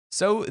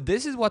So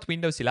this is what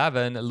Windows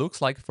 11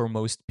 looks like for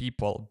most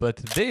people, but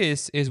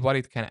this is what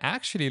it can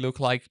actually look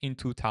like in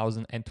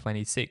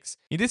 2026.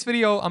 In this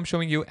video, I'm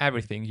showing you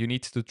everything you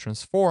need to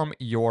transform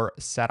your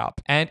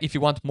setup. And if you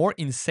want more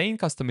insane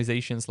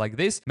customizations like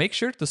this, make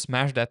sure to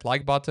smash that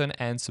like button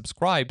and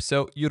subscribe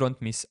so you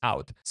don't miss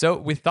out. So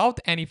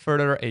without any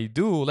further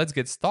ado, let's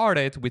get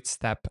started with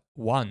step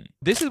 1.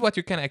 This is what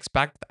you can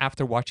expect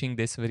after watching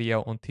this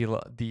video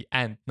until the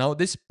end. Now,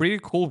 this pretty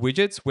cool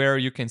widgets where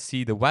you can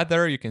see the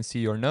weather, you can see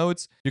your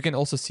notes, you can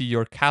also see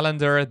your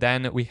calendar.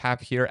 Then we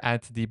have here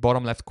at the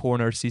bottom left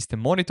corner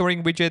system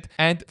monitoring widget.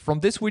 And from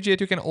this widget,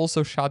 you can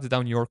also shut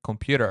down your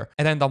computer.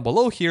 And then down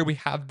below here, we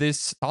have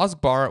this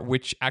taskbar,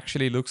 which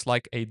actually looks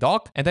like a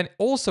dock. And then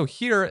also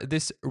here,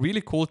 this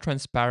really cool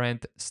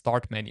transparent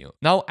start menu.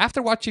 Now,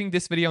 after watching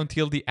this video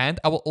until the end,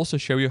 I will also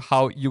show you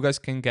how you guys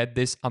can get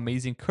this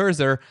amazing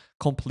cursor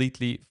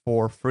completely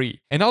for free.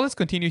 And now let's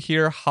continue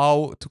here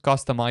how to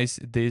customize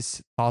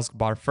this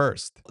taskbar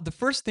first. The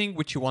first thing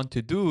which you want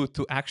to do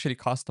to actually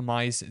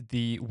customize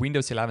the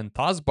Windows 11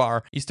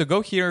 taskbar is to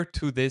go here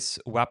to this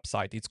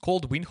website. It's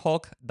called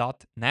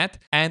windhawk.net,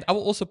 and I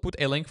will also put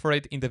a link for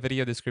it in the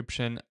video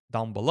description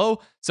down below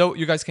so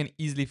you guys can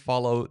easily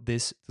follow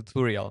this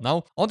tutorial.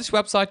 Now, on this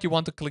website, you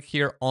want to click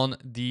here on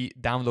the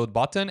download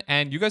button,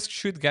 and you guys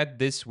should get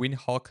this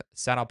Windhawk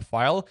setup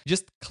file.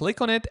 Just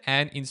click on it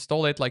and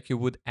install it like you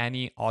would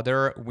any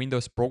other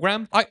Windows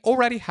program. I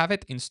already have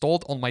it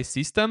installed on my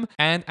system,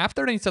 and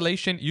after the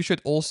installation, you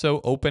should also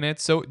open it.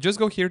 So just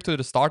go here to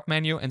the start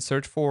menu and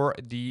search for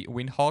the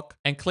Windhawk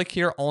and click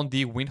here on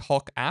the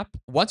Windhawk app.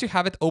 Once you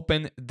have it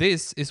open,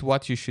 this is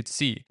what you should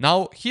see.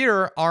 Now,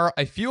 here are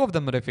a few of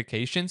the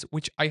modifications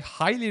which I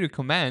highly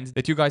recommend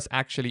that you guys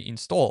actually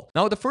install.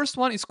 Now, the first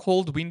one is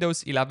called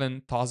Windows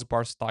 11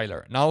 Taskbar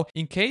Styler. Now,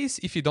 in case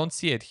if you don't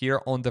see it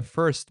here on the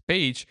first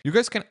page, you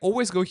guys can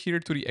always go here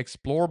to the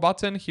Explore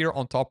button here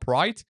on top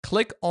right,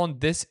 click on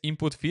this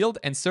input field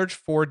and search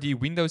for the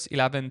Windows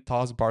 11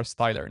 Taskbar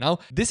Styler. Now,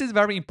 this is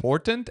very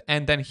important,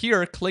 and then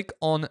here click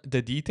on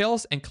the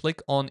details and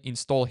click on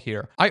install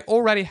here. I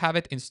already have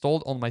it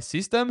installed on my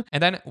system,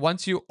 and then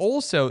once you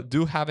also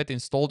do have it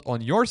installed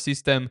on your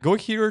system, go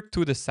here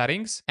to the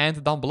settings,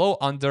 and down below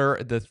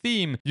under the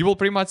theme, you will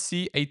pretty much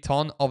see a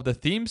ton of the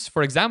themes.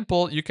 For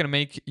example, you can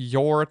make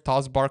your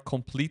taskbar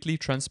completely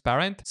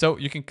transparent, so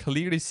you can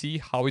clearly see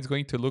how it's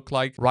going to look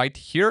like right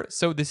here.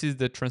 So this is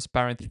the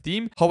transparent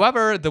theme.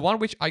 However, the one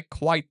which I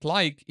quite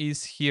like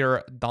is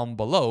here down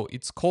below.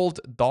 It's called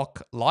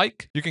Dock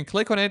Like. You can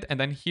click on it, and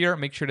then here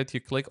make sure that you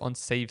click on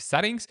Save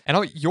Settings. And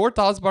now your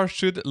taskbar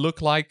should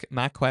look like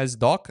macOS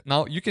Dock.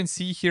 Now you can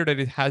see here that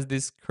it has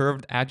these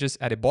curved edges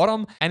at the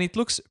bottom, and it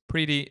looks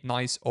pretty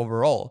nice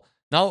overall.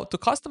 Now, to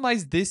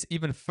customize this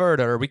even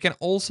further, we can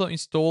also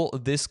install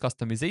this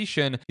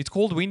customization. It's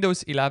called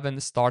Windows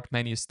 11 Start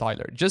Menu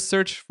Styler. Just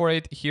search for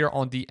it here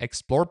on the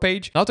Explore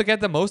page. Now, to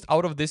get the most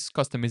out of this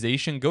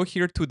customization, go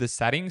here to the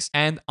settings,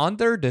 and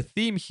under the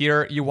theme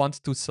here, you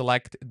want to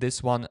select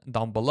this one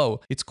down below.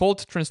 It's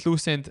called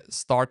Translucent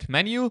Start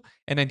Menu,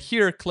 and then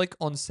here, click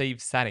on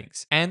Save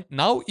Settings. And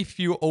now, if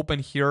you open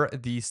here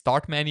the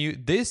Start menu,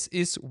 this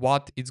is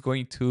what it's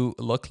going to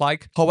look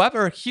like.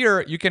 However,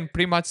 here, you can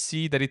pretty much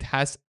see that it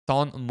has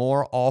ton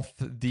more of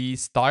the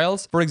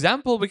styles. For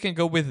example, we can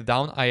go with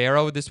down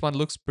arrow. This one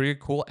looks pretty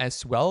cool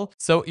as well.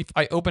 So if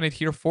I open it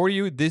here for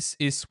you, this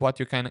is what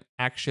you can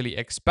actually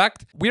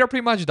expect. We are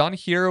pretty much done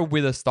here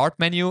with the start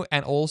menu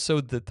and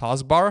also the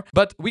taskbar,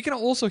 but we can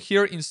also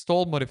here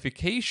install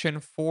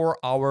modification for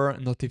our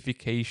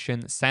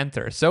notification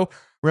center. So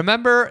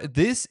remember,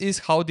 this is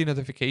how the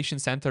notification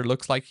center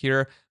looks like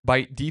here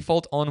by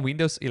default on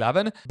Windows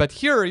 11. But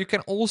here you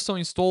can also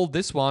install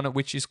this one,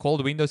 which is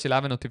called Windows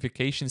 11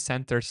 Notification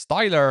Center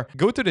Styler.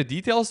 Go to the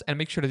details and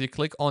make sure that you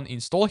click on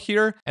install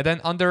here. And then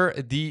under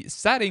the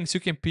settings, you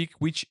can pick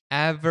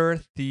whichever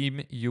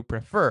theme you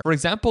prefer. For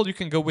example, you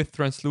can go with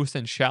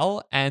translucent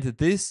shell, and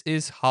this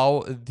is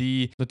how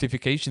the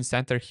notification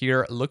center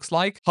here looks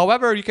like.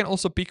 However, you can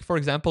also pick, for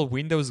example,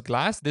 Windows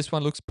Glass. This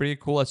one looks pretty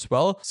cool as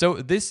well. So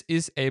this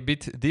is a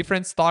bit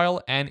different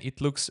style, and it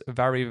looks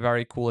very,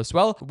 very cool as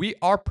well. We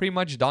are pretty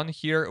much done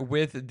here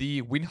with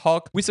the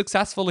Windhawk. We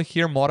successfully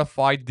here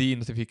modified the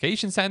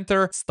notification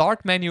center,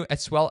 start menu,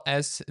 as well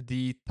as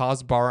the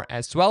taskbar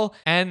as well.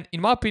 And in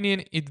my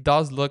opinion, it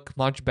does look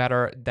much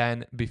better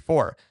than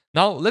before.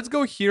 Now let's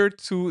go here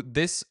to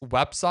this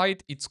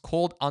website. It's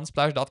called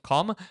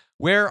unsplash.com,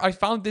 where I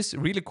found this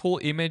really cool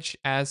image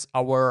as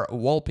our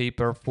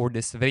wallpaper for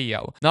this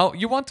video. Now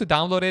you want to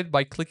download it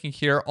by clicking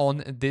here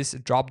on this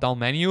drop down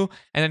menu,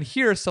 and then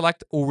here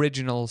select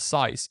original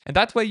size. And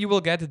that way you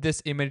will get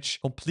this image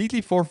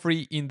completely for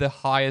free in the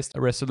highest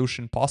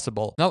resolution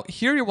possible. Now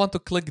here you want to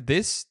click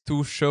this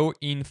to show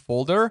in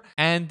folder,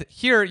 and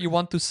here you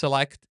want to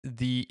select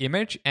the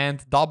image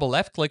and double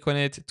left click on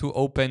it to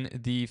open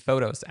the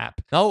Photos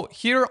app. Now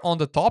here on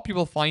the top you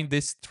will find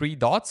these three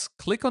dots.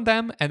 Click on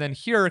them, and then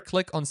here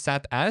click on Send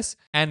set as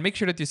and make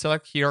sure that you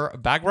select here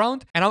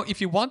background. And now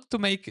if you want to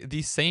make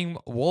the same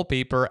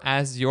wallpaper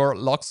as your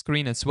lock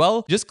screen as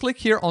well, just click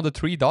here on the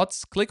three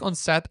dots, click on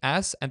set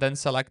as, and then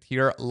select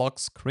here lock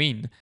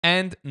screen.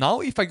 And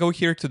now if I go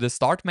here to the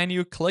start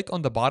menu, click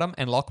on the bottom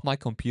and lock my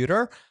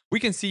computer, we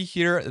can see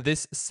here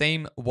this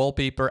same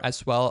wallpaper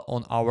as well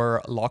on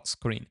our lock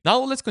screen. Now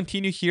let's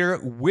continue here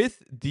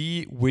with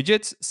the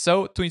widgets.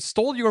 So to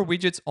install your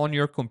widgets on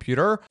your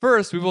computer,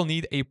 first we will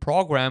need a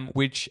program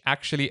which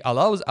actually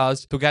allows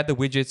us to get the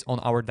widgets on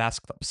our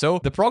desktop. So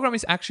the program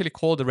is actually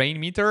called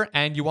Rainmeter,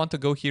 and you want to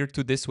go here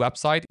to this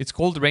website. It's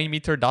called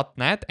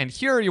rainmeter.net, and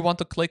here you want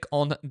to click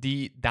on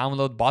the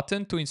download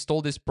button to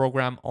install this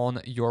program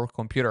on your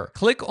computer.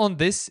 Click on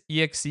this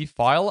exe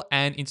file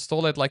and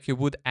install it like you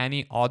would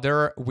any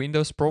other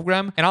Windows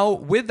program. And now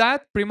with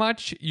that, pretty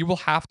much you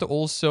will have to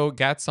also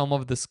get some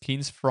of the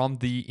skins from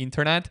the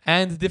internet.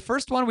 And the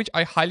first one, which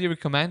I highly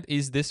recommend,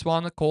 is this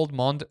one called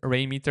Monterey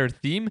Rainmeter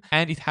theme,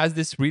 and it has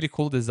this really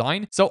cool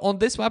design. So on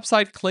this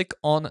website, click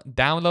on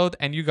download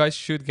and you guys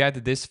should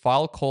get this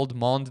file called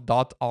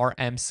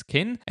mond.rm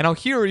skin. And now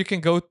here you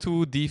can go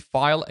to the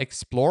file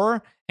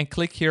explorer and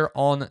click here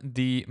on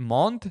the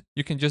Mond.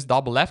 You can just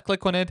double left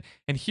click on it,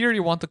 and here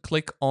you want to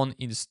click on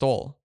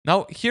install.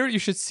 Now here you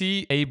should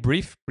see a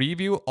brief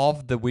preview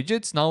of the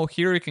widgets. Now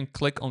here you can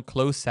click on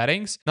close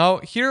settings. Now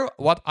here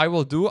what I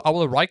will do, I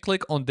will right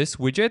click on this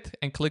widget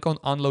and click on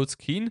unload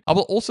skin. I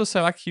will also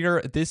select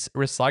here this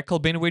recycle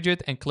bin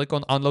widget and click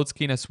on unload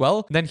skin as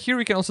well. Then here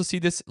you can also see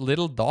this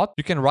little dot.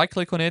 You can right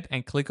click on it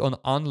and click on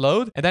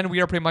unload. And then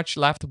we are pretty much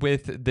left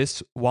with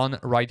this one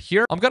right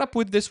here. I'm gonna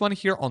put this one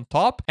here on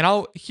top. And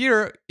now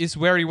here is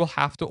where you will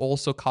have to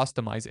also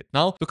customize it.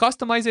 Now to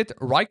customize it,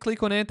 right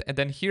click on it and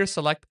then here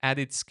select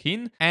edit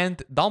skin.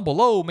 And down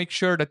below, make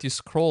sure that you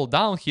scroll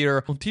down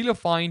here until you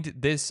find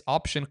this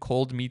option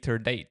called meter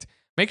date.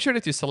 Make sure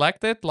that you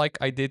select it like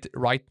I did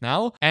right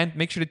now and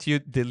make sure that you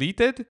delete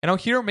it. And now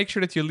here, make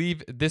sure that you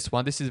leave this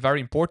one. This is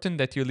very important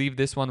that you leave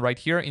this one right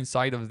here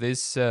inside of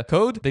this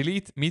code.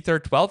 Delete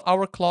meter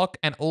 12-hour clock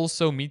and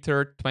also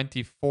meter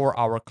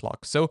 24-hour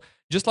clock. So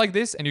just like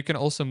this, and you can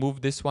also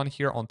move this one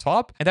here on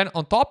top. And then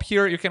on top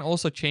here, you can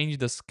also change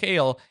the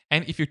scale.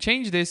 And if you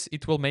change this,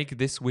 it will make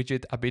this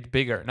widget a bit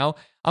bigger. Now,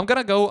 I'm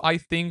gonna go, I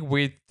think,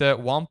 with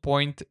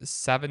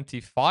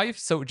 1.75.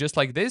 So just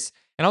like this.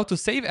 And now to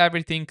save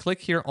everything, click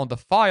here on the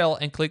file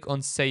and click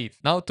on save.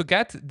 Now to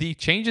get the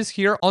changes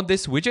here on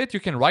this widget, you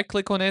can right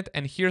click on it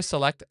and here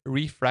select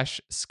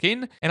refresh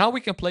skin. And now we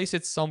can place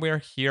it somewhere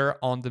here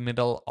on the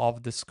middle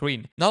of the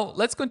screen. Now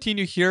let's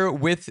continue here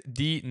with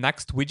the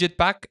next widget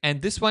pack.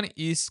 And this one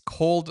is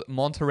called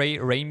Monterey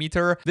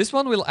Rainmeter. This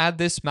one will add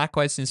this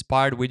macOS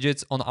inspired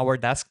widgets on our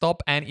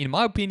desktop. And in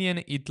my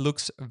opinion, it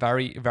looks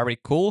very, very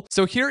cool.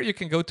 So here you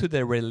can go to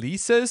the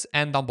releases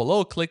and down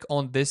below, click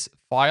on this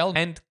file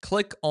and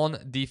click on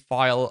the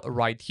file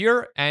right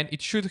here, and it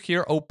should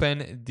here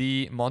open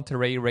the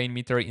Monterey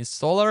Rainmeter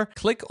installer.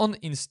 Click on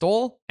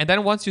install, and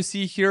then once you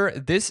see here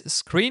this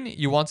screen,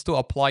 you want to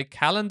apply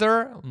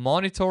calendar,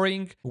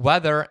 monitoring,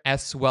 weather,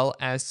 as well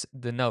as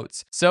the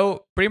notes.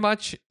 So pretty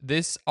much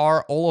these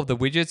are all of the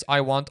widgets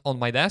I want on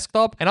my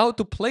desktop. And now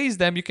to place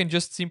them, you can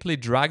just simply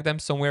drag them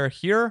somewhere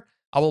here.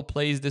 I will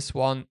place this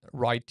one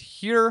right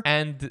here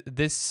and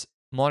this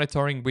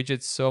monitoring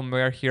widget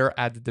somewhere here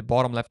at the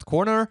bottom left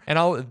corner. And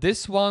now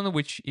this one,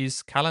 which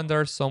is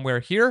calendar,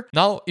 somewhere here.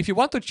 Now, if you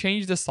want to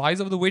change the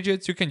size of the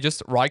widgets, you can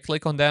just right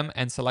click on them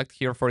and select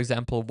here, for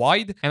example,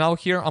 wide. And now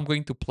here, I'm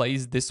going to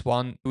place this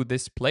one to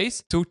this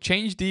place. To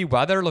change the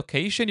weather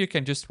location, you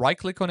can just right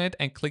click on it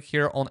and click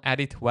here on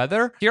edit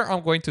weather. Here,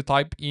 I'm going to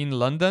type in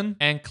London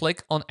and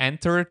click on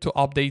enter to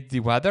update the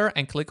weather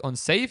and click on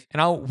save. And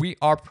now we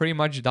are pretty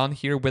much done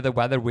here with the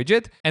weather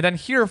widget. And then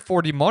here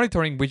for the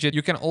monitoring widget,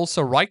 you can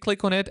also right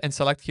click on it and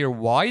select here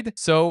wide,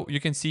 so you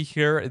can see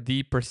here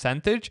the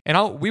percentage. And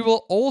now we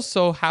will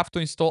also have to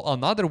install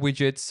another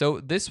widget, so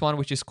this one,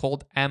 which is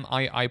called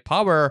MII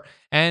Power,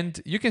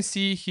 and you can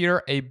see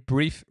here a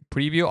brief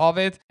preview of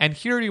it. And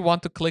here you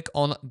want to click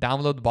on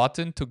download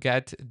button to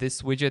get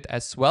this widget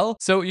as well.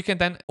 So you can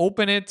then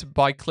open it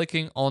by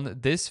clicking on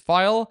this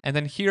file and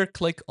then here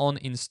click on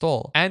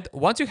install. And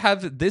once you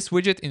have this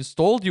widget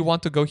installed, you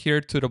want to go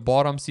here to the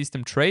bottom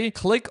system tray,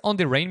 click on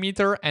the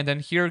Rainmeter, and then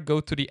here go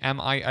to the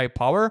MII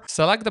Power,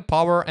 select the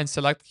power and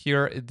select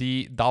here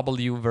the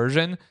W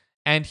version.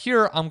 And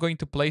here I'm going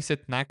to place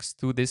it next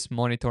to this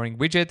monitoring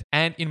widget.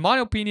 And in my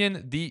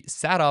opinion, the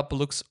setup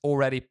looks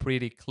already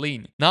pretty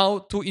clean. Now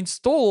to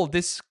install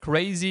this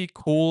crazy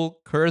cool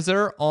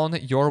cursor on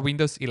your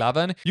Windows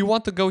 11, you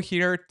want to go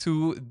here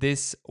to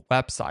this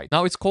website.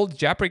 Now it's called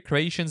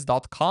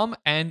japrecreations.com.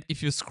 And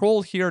if you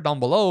scroll here down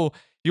below,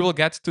 you will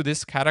get to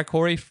this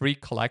category free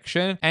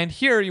collection. And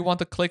here you want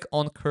to click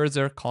on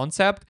cursor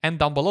concept, and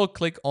down below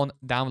click on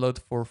download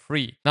for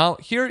free. Now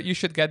here you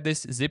should get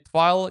this zip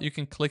file. You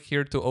can click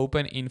here to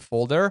open in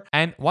folder.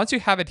 And once you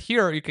have it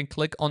here, you can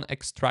click on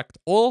extract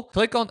all,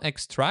 click on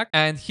extract,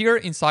 and here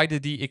inside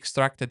the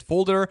extracted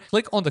folder,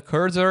 click on the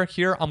cursor.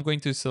 Here I'm going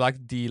to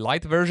select the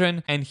light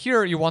version, and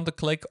here you want to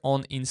click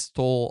on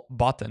install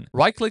button.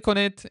 Right click on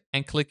it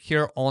and click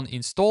here on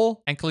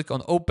install and click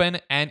on open,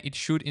 and it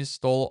should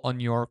install on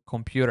your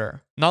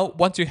computer. Now,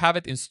 once you have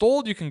it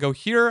installed, you can go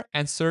here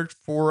and search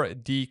for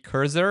the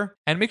cursor,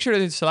 and make sure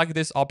that you select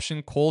this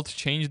option called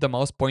change the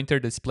mouse pointer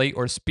display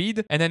or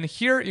speed. And then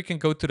here you can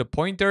go to the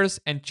pointers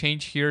and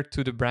change here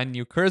to the brand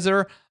new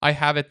cursor. I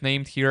have it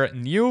named here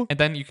new, and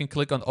then you can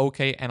click on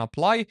OK and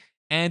apply.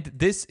 And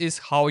this is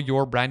how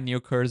your brand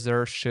new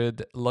cursor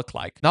should look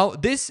like. Now,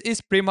 this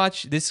is pretty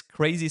much this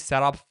crazy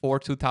setup for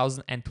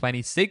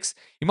 2026.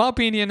 In my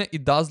opinion,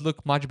 it does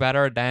look much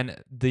better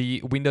than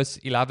the Windows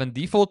 11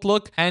 default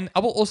look. And I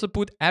will also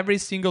put every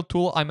single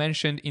tool I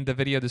mentioned in the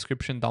video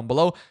description down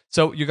below,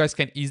 so you guys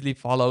can easily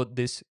follow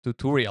this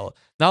tutorial.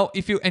 Now,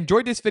 if you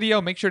enjoyed this video,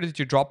 make sure that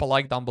you drop a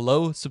like down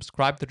below,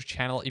 subscribe to the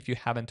channel if you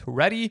haven't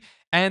already,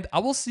 and I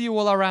will see you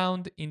all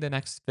around in the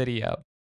next video.